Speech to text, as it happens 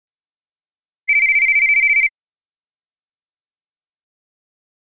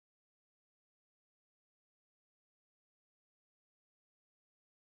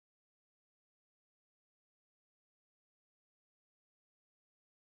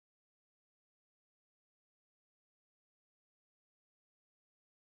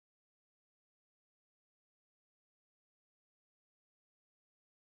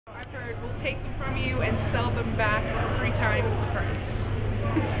take them from you and sell them back 3 times the price.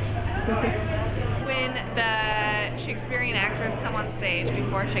 When the Shakespearean actors come on stage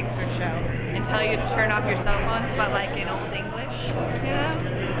before Shakespeare's show and tell you to turn off your cell phones, but like in Old English, you know?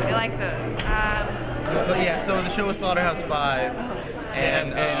 I like those. So the show was Slaughterhouse 5,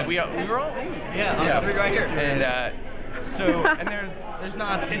 and we were all right here. And and there's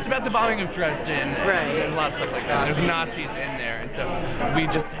Nazis. It's about the bombing of Dresden. Right. There's a lot of stuff like that. There's Nazis in there, and so we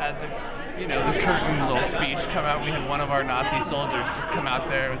just had the curtain little speech come out. We had one of our Nazi soldiers just come out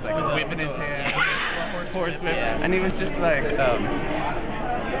there with like a whip in his hand, horse whip, and he was just like,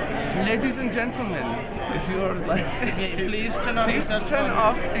 ladies and gentlemen, if you are like, please turn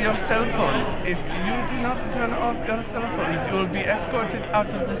off your cell phones. If you do not turn off your cell phones, you will be escorted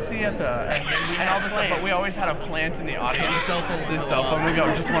out of the theater. And all this stuff. But we always had a plant in the audience. This cell phone would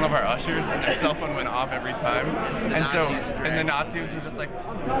go, just one of our ushers, and their cell phone went off every time. And the Nazis were just like,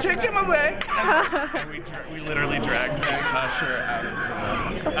 take him away. And we literally dragged the usher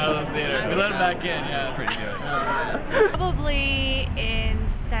out of the theater. We let him back in. Yeah, it's pretty good. Probably in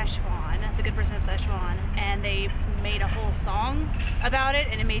Szechuan, the good person of Szechuan, and they made a whole song about it,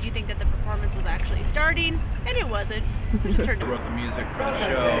 and it made you think that the performance was actually starting, and it wasn't. We just turned wrote the music for the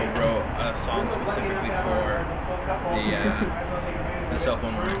show, wrote a song specifically for the cell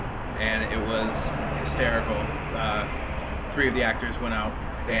phone ring, and it was hysterical. 3 of the actors went out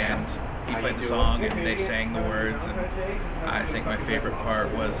and he played the song and they sang the words, and I think my favorite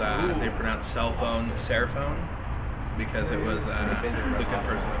part was they pronounced cell phone Seraphone, because it was the good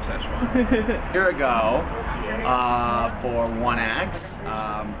person of Szechuan. A year ago, for 1X,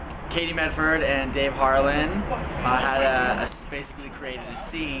 Katie Medford and Dave Harlan had basically created a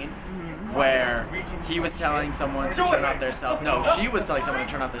scene where he was telling someone to turn off their she was telling someone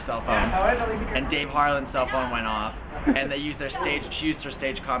to turn off their cell phone, and Dave Harlan's cell phone went off, and she used her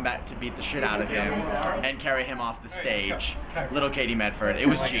stage combat to beat the shit out of him and carry him off the stage. Little Katie Medford. It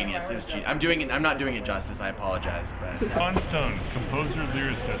was genius. I'm not doing it justice, I apologize. But Ron Stone, composer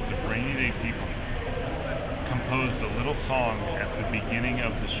lyricist of Rainy Day People, composed a little song at the beginning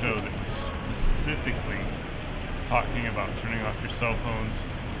of the show that was specifically talking about turning off your cell phones,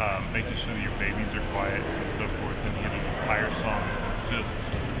 making sure that your babies are quiet and so forth, and he had an entire song. It's just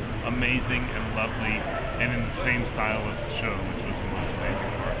amazing and lovely, and in the same style of the show, which was the most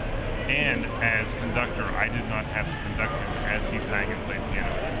amazing part. And as conductor, I did not have to conduct him as he sang and played piano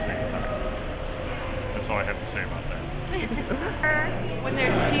at the same time. That's all I have to say about that. When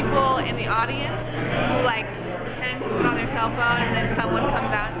there's people in the audience who like pretend to put on their cell phone and then someone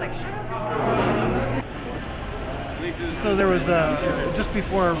comes out and it's like, shut up your cell phone. So there was, just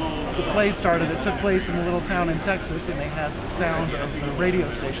before the play started, it took place in a little town in Texas, and they had the sound of the radio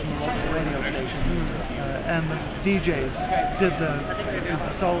station, the local radio station, and the DJs did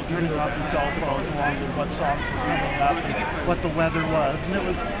turning off the cell phones along with what songs were coming up and what the weather was, and it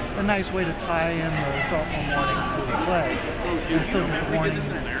was a nice way to tie in the cell phone warning to the play and still get the warning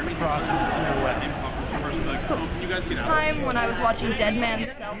across in a clear way. Time when I was watching Dead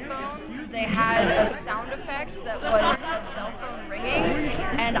Man's Cell Phone, they had a sound effect that was a cell phone ringing,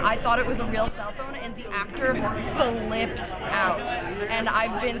 and I thought it was a real cell phone, and the actor flipped out, and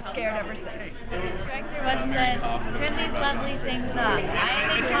I've been scared ever since. The director once said, turn these lovely things off. I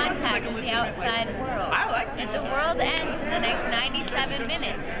am in contact with the outside world. If the world ends in the next 97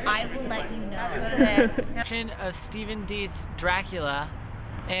 minutes, I will let you know. That's what it is. Of Stephen Deeth's Dracula,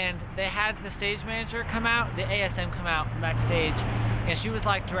 and they had the stage manager come out, the ASM come out from backstage, and she was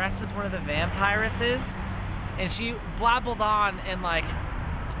like dressed as one of the vampiresses, and she blabbled on in like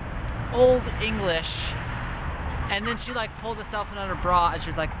old English, and then she like pulled the cell phone out of her bra and she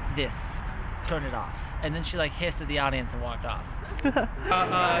was like, this, turn it off, and then she like hissed at the audience and walked off.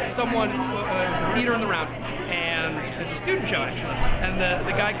 Someone, it was a theater in the Roundhouse, and there's a student show actually, and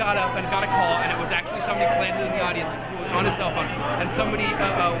the guy got up and got a call, and it was actually somebody planted in the audience who was on his cell phone, and somebody,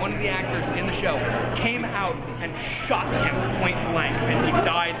 one of the actors in the show, came out and shot him point blank, and he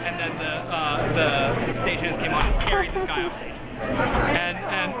died, and then the stagehands came on and carried this guy off stage.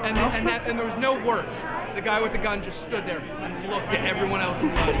 And there was no words. The guy with the gun just stood there and looked at everyone else in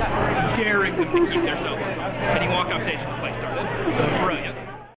the audience, daring them to keep their cell phones on. And he walked off stage and the play started. It was brilliant.